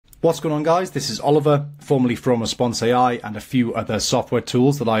What's going on, guys? This is Oliver, formerly from Response AI and a few other software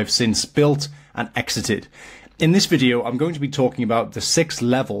tools that I've since built and exited. In this video, I'm going to be talking about the 6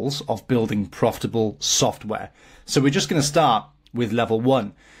 levels of building profitable software. So we're just going to start with level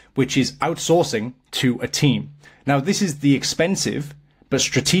 1, which is outsourcing to a team. Now, this is the expensive but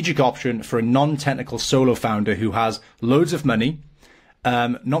strategic option for a non-technical solo founder who has loads of money,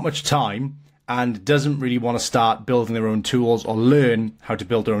 not much time, and doesn't really want to start building their own tools or learn how to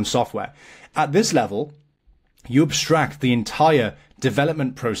build their own software. At this level, you abstract the entire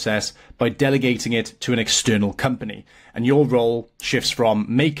development process by delegating it to an external company, and your role shifts from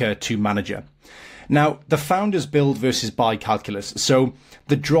maker to manager. Now, the founder's build versus buy calculus. So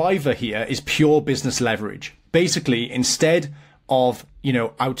the driver here is pure business leverage. Basically, instead of,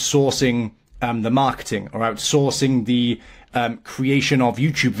 outsourcing the marketing or outsourcing the creation of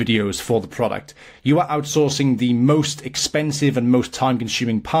YouTube videos for the product, you are outsourcing the most expensive and most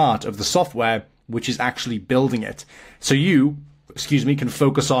time-consuming part of the software, which is actually building it. So you, can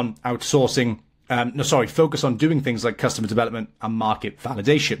focus on outsourcing, focus on doing things like customer development and market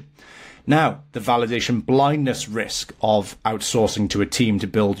validation. Now, the validation blindness risk of outsourcing to a team to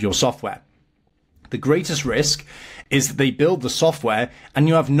build your software. The greatest risk is that they build the software and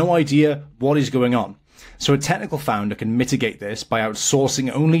you have no idea what is going on. So a technical founder can mitigate this by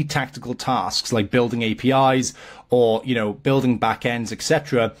outsourcing only tactical tasks like building APIs or, building backends,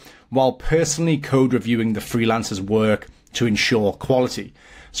 etc., while personally code reviewing the freelancer's work to ensure quality.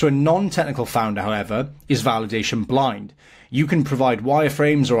 So a non-technical founder, however, is validation blind. You can provide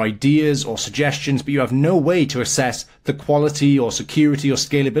wireframes or ideas or suggestions, but you have no way to assess the quality or security or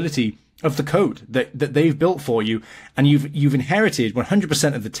scalability of the code that they've built for you. And you've inherited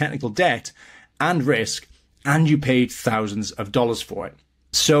 100% of the technical debt and risk, and you paid thousands of dollars for it.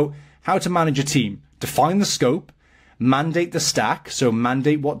 So how to manage a team? Define the scope, mandate the stack, so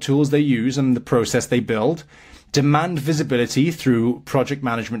mandate what tools they use and the process they build, demand visibility through project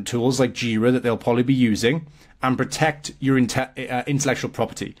management tools like Jira that they'll probably be using, and protect your intellectual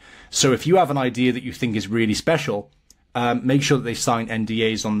property. So if you have an idea that you think is really special, make sure that they sign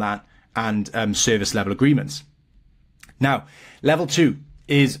NDAs on that and service level agreements. Now, level 2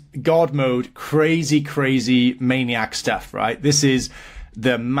 is God mode, crazy maniac stuff, right? This is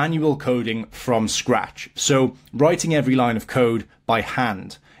the manual coding from scratch. So writing every line of code by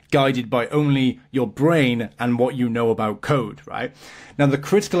hand, guided by only your brain and what you know about code, right? Now, the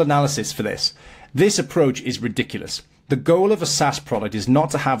critical analysis for this approach is ridiculous. The goal of a SaaS product is not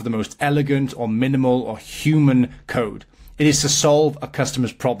to have the most elegant or minimal or human code. It is to solve a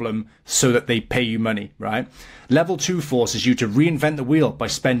customer's problem so that they pay you money, right? Level 2 forces you to reinvent the wheel by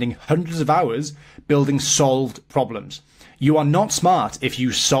spending hundreds of hours building solved problems. You are not smart if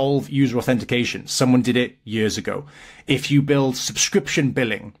you solve user authentication. Someone did it years ago. If you build subscription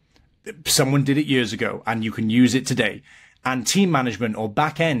billing, someone did it years ago and you can use it today. And team management or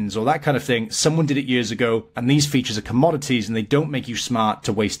back ends or that kind of thing, someone did it years ago, and these features are commodities and they don't make you smart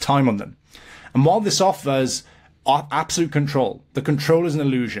to waste time on them. And while this offers absolute control, the control is an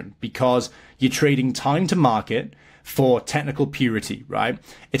illusion because you're trading time to market for technical purity, right?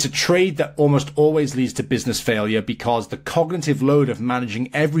 It's a trade that almost always leads to business failure because the cognitive load of managing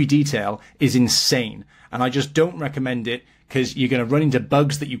every detail is insane. And I just don't recommend it because you're going to run into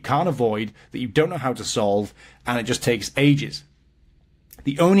bugs that you can't avoid, that you don't know how to solve, and it just takes ages.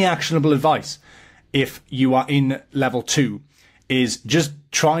 The only actionable advice, if you are in level 2, is just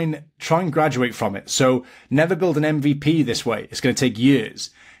try and graduate from it. So never build an MVP this way. It's going to take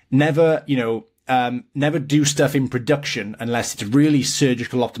years. Never, never do stuff in production unless it's really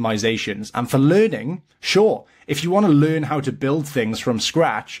surgical optimizations. And for learning, sure, if you want to learn how to build things from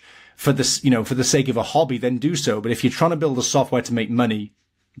scratch for this, for the sake of a hobby, then do so. But if you're trying to build a software to make money,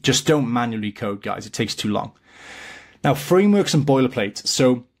 just don't manually code, guys. It takes too long. Now, frameworks and boilerplate.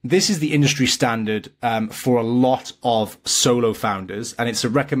 So this is the industry standard for a lot of solo founders, and it's a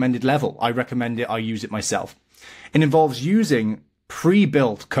recommended level. I recommend it. I use it myself. It involves using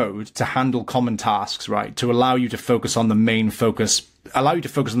pre-built code to handle common tasks, right? To allow you to focus on the main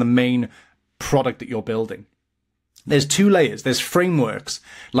product that you're building. There's 2 layers. There's frameworks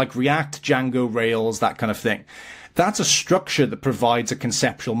like React, Django, Rails, that kind of thing. That's a structure that provides a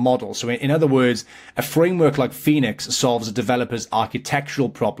conceptual model. So in other words, a framework like Phoenix solves a developer's architectural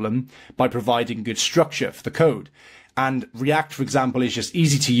problem by providing good structure for the code. And React, for example, is just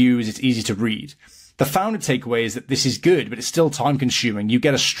easy to use. It's easy to read. The founder takeaway is that this is good, but it's still time consuming. You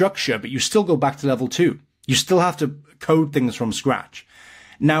get a structure, but you still go back to level 2. You still have to code things from scratch.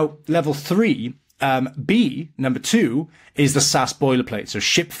 Now, level 3, number 2, is the SaaS boilerplate. So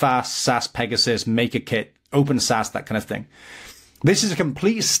ship fast, SaaS Pegasus, make a kit, open SaaS, that kind of thing. This is a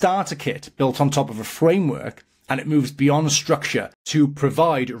complete starter kit built on top of a framework, and it moves beyond structure to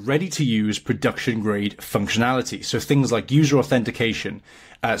provide ready-to-use production-grade functionality. So things like user authentication,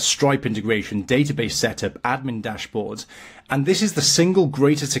 Stripe integration, database setup, admin dashboards. And this is the single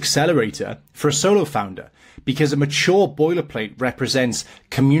greatest accelerator for a solo founder, because a mature boilerplate represents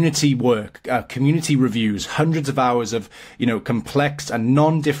community work, community reviews, hundreds of hours of, complex and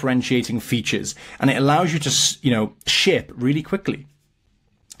non-differentiating features. And it allows you to, ship really quickly.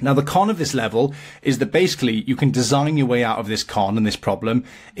 Now, the con of this level is that basically you can design your way out of this con, and this problem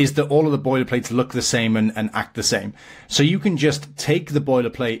is that all of the boilerplates look the same and act the same. So you can just take the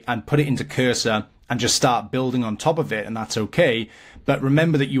boilerplate and put it into Cursor and just start building on top of it, and that's okay. But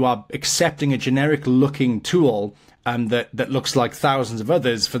remember that you are accepting a generic looking tool that looks like thousands of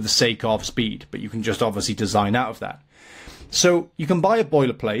others for the sake of speed, but you can just obviously design out of that. So you can buy a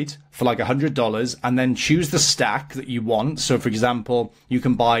boilerplate for like $100 and then choose the stack that you want. So for example, you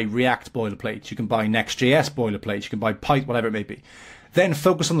can buy React boilerplates, you can buy Next.js boilerplates, you can buy Python, whatever it may be. Then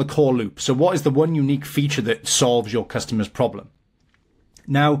focus on the core loop. So what is the one unique feature that solves your customer's problem?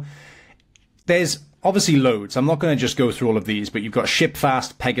 Now, there's obviously loads. I'm not going to just go through all of these, but you've got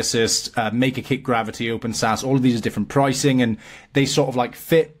Shipfast, Pegasus, MakerKit, Gravity, OpenSaaS. All of these are different pricing, and they sort of like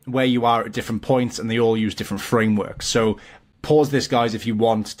fit where you are at different points, and they all use different frameworks. So pause this, guys, if you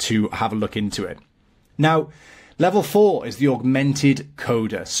want to have a look into it. Now, level 4 is the augmented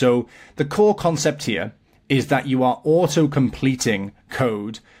coder. So the core concept here is that you are auto-completing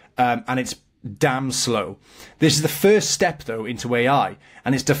code, and it's damn slow. This is the first step, though, into AI,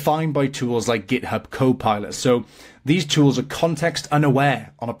 and it's defined by tools like GitHub Copilot. So these tools are context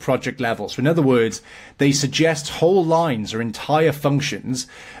unaware on a project level. So in other words, they suggest whole lines or entire functions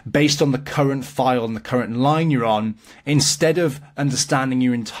based on the current file and the current line you're on, instead of understanding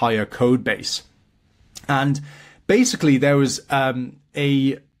your entire code base. And basically there was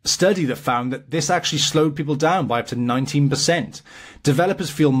a study that found that this actually slowed people down by up to 19%.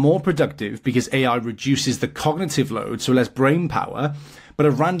 Developers feel more productive because AI reduces the cognitive load, so less brain power. But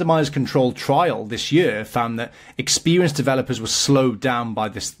a randomized controlled trial this year found that experienced developers were slowed down by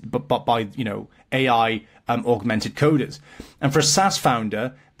this, by AI augmented coders. And for a SaaS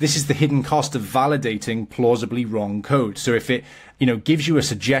founder, this is the hidden cost of validating plausibly wrong code. So if it, gives you a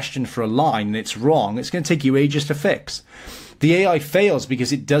suggestion for a line and it's wrong, it's going to take you ages to fix. The AI fails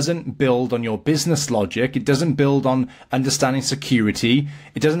because it doesn't build on your business logic. It doesn't build on understanding security.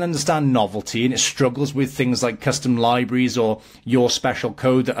 It doesn't understand novelty, and it struggles with things like custom libraries or your special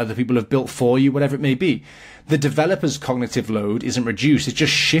code that other people have built for you, whatever it may be. The developer's cognitive load isn't reduced. It's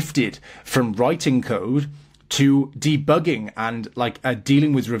just shifted from writing code to debugging and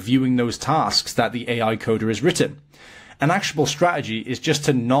dealing with reviewing those tasks that the AI coder has written. An actionable strategy is just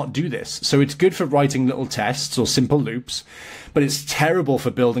to not do this. So it's good for writing little tests or simple loops, but it's terrible for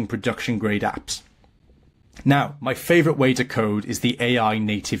building production grade apps. Now, my favorite way to code is the AI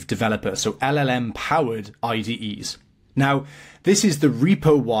native developer, so LLM powered IDEs. Now, this is the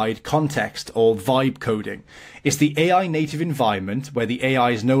repo-wide context or vibe coding. It's the AI native environment where the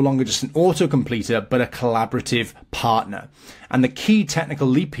AI is no longer just an autocompleter, but a collaborative partner. And the key technical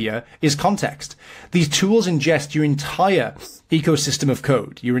leap here is context. These tools ingest your entire ecosystem of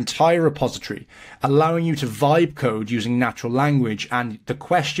code, your entire repository, allowing you to vibe code using natural language, and the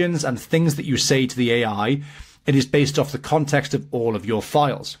questions and things that you say to the AI, it is based off the context of all of your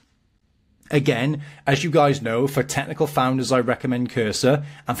files. Again, as you guys know, for technical founders, I recommend Cursor,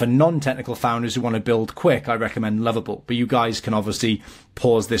 and for non-technical founders who want to build quick, I recommend Lovable. But you guys can obviously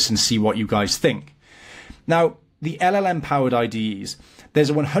pause this and see what you guys think. Now, the LLM-powered IDEs, there's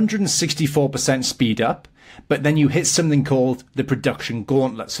a 164% speed up, but then you hit something called the production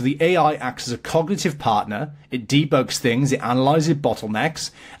gauntlet. So the AI acts as a cognitive partner, it debugs things, it analyzes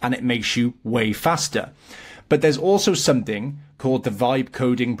bottlenecks, and it makes you way faster. But there's also something called the vibe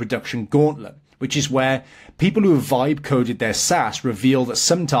coding production gauntlet, which is where people who have vibe coded their SaaS reveal that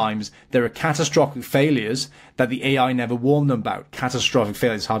sometimes there are catastrophic failures that the AI never warned them about. Catastrophic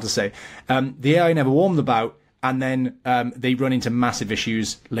failures, hard to say. The AI never warned them about, and then they run into massive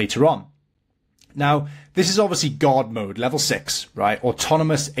issues later on. Now, this is obviously God mode, level 6, right?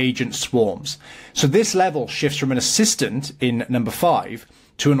 Autonomous agent swarms. So this level shifts from an assistant in number 5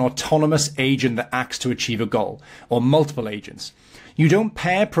 to an autonomous agent that acts to achieve a goal, or multiple agents. You don't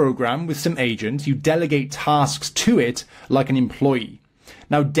pair program with some agent, you delegate tasks to it like an employee.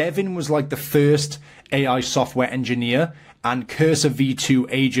 Now, Devin was like the first AI software engineer, and Cursor v2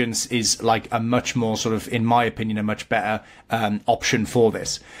 agents is like a much more sort of, in my opinion, a much better option for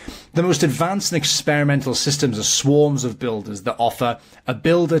this. The most advanced and experimental systems are swarms of builders that offer a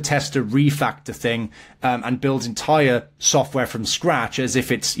builder, tester, refactor thing and builds entire software from scratch as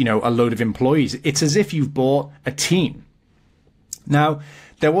if it's, you know, a load of employees. It's as if you've bought a team. Now,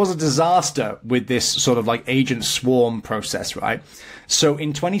 there was a disaster with this sort of like agent swarm process, right? So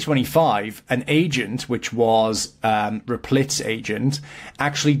in 2025, an agent, which was Replit's agent,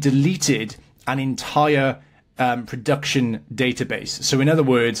 actually deleted an entire production database. So in other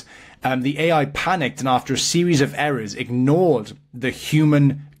words, the AI panicked and after a series of errors ignored the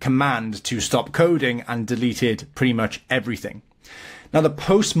human command to stop coding and deleted pretty much everything. Now, the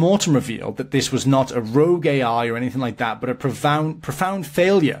post-mortem revealed that this was not a rogue AI or anything like that, but a profound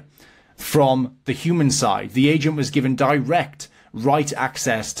failure from the human side. The agent was given direct write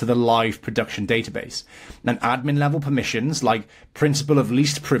access to the live production database and admin level permissions like principle of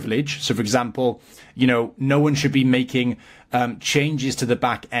least privilege. So, for example, you know, no one should be making changes to the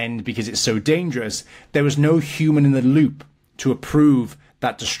back end because it's so dangerous. There was no human in the loop to approve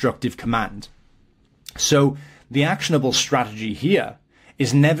that destructive command. So the actionable strategy here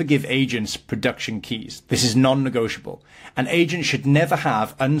is never give agents production keys. This is non-negotiable. An agent should never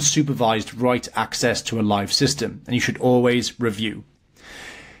have unsupervised write access to a live system, and you should always review.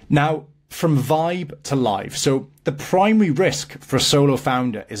 Now, from vibe to live. So the primary risk for a solo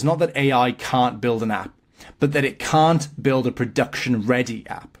founder is not that AI can't build an app, but that it can't build a production-ready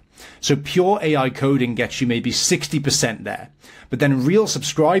app. So pure AI coding gets you maybe 60% there. But then real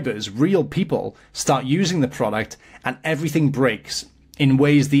subscribers, real people start using the product and everything breaks in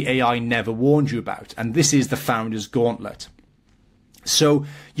ways the AI never warned you about. And this is the founder's gauntlet. So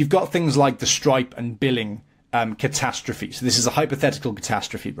you've got things like the Stripe and billing catastrophe. So this is a hypothetical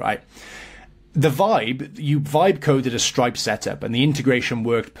catastrophe, right? You vibe coded a Stripe setup and the integration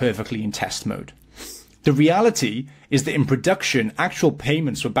worked perfectly in test mode. The reality is that in production, actual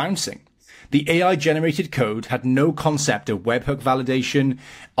payments were bouncing. The AI-generated code had no concept of webhook validation,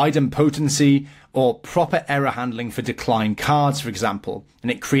 idempotency, or proper error handling for declined cards, for example.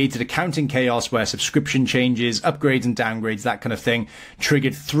 And it created accounting chaos where subscription changes, upgrades and downgrades, that kind of thing,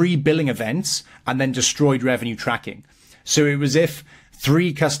 triggered 3 billing events and then destroyed revenue tracking. So it was if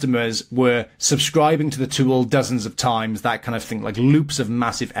 3 customers were subscribing to the tool dozens of times, that kind of thing, like loops of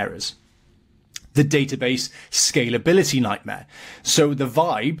massive errors. The database scalability nightmare. So the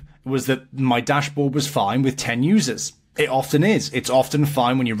vibe was that my dashboard was fine with 10 users. It often is. It's often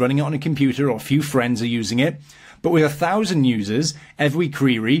fine when you're running it on a computer or a few friends are using it. But with 1,000 users, every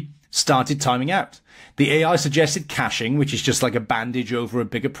query started timing out. The AI suggested caching, which is just like a bandage over a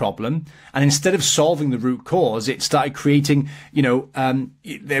bigger problem. And instead of solving the root cause, it started creating,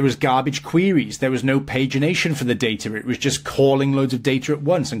 there was garbage queries. There was no pagination for the data. It was just calling loads of data at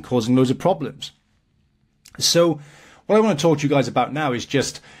once and causing loads of problems. So what I want to talk to you guys about now is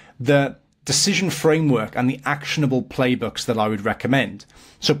just the decision framework and the actionable playbooks that I would recommend.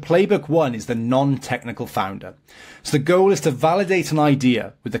 So playbook 1 is the non-technical founder. So the goal is to validate an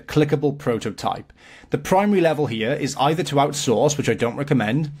idea with a clickable prototype. The primary level here is either to outsource, which I don't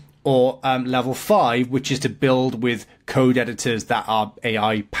recommend, or level 5, which is to build with code editors that are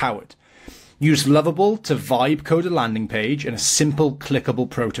AI powered. Use Lovable to vibe code a landing page and a simple clickable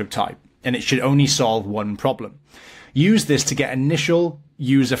prototype, and it should only solve one problem. Use this to get initial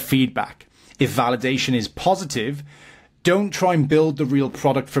user feedback. If validation is positive, don't try and build the real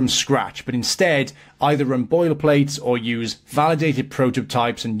product from scratch, but instead either run boilerplates or use validated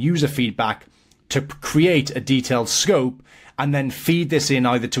prototypes and user feedback to create a detailed scope, and then feed this in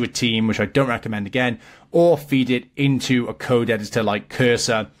either to a team, which I don't recommend again, or feed it into a code editor like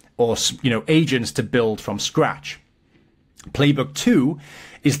Cursor or agents to build from scratch. Playbook 2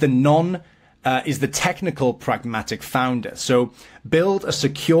 is the technical pragmatic founder. So build a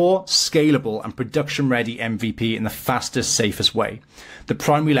secure, scalable and production ready MVP in the fastest, safest way. The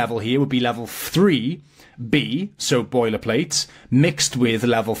primary level here would be level 3B, so boilerplates, mixed with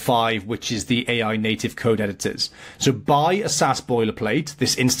level 5, which is the AI native code editors. So buy a SaaS boilerplate.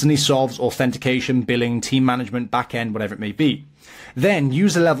 This instantly solves authentication, billing, team management, backend, whatever it may be. Then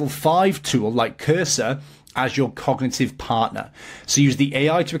use a level 5 tool like Cursor as your cognitive partner. So use the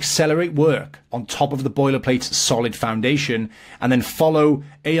AI to accelerate work on top of the boilerplate's solid foundation, and then follow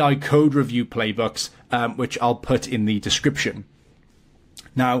AI code review playbooks, which I'll put in the description.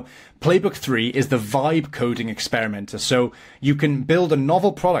 Now, playbook 3 is the vibe coding experimenter. So you can build a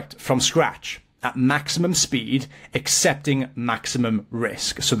novel product from scratch at maximum speed, accepting maximum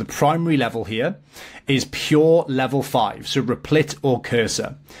risk. So the primary level here is pure level 5, so Replit or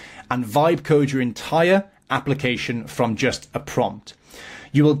Cursor, and vibe code your entire application from just a prompt.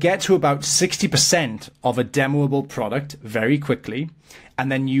 You will get to about 60% of a demoable product very quickly,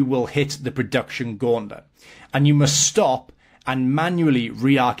 and then you will hit the production gauntlet. And you must stop and manually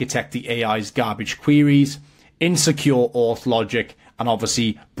re-architect the AI's garbage queries, insecure auth logic, and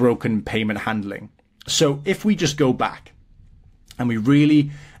obviously broken payment handling. So if we just go back and we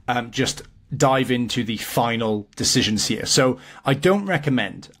really just dive into the final decisions here. So I don't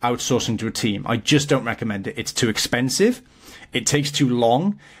recommend outsourcing to a team. I just don't recommend it. It's too expensive. It takes too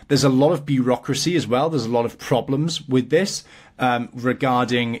long. There's a lot of bureaucracy as well. There's a lot of problems with this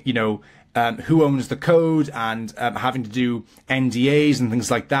regarding, who owns the code and having to do NDAs and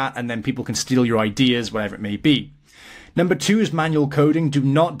things like that. And then people can steal your ideas, whatever it may be. Number 2 is manual coding. Do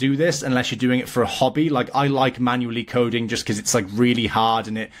not do this unless you're doing it for a hobby. Like, I like manually coding just because it's like really hard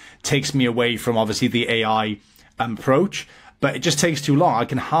and it takes me away from obviously the AI approach, but it just takes too long. I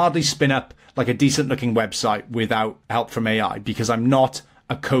can hardly spin up like a decent looking website without help from AI because I'm not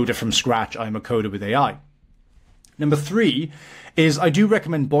a coder from scratch. I'm a coder with AI. Number 3 is I do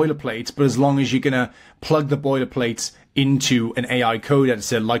recommend boilerplates, but as long as you're going to plug the boilerplates into an AI code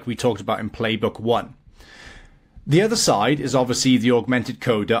editor like we talked about in Playbook 1. The other side is obviously the augmented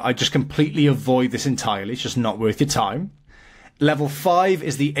coder. I just completely avoid this entirely. It's just not worth your time. Level 5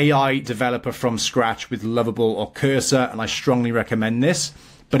 is the AI developer from scratch with Lovable or Cursor, and I strongly recommend this,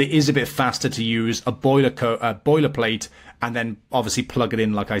 but it is a bit faster to use a boilerplate and then obviously plug it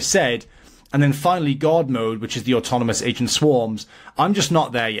in like I said. And then finally, God mode, which is the autonomous agent swarms. I'm just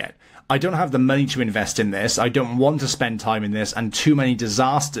not there yet. I don't have the money to invest in this. I don't want to spend time in this, and too many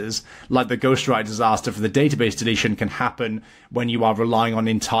disasters like the Ghostwriter disaster for the database deletion can happen when you are relying on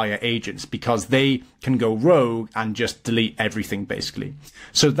entire agents because they can go rogue and just delete everything basically.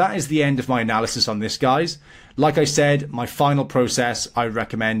 So that is the end of my analysis on this, guys. Like I said, my final process I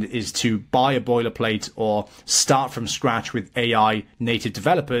recommend is to buy a boilerplate or start from scratch with AI native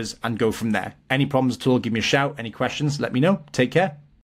developers and go from there. Any problems at all, give me a shout. Any questions, let me know. Take care.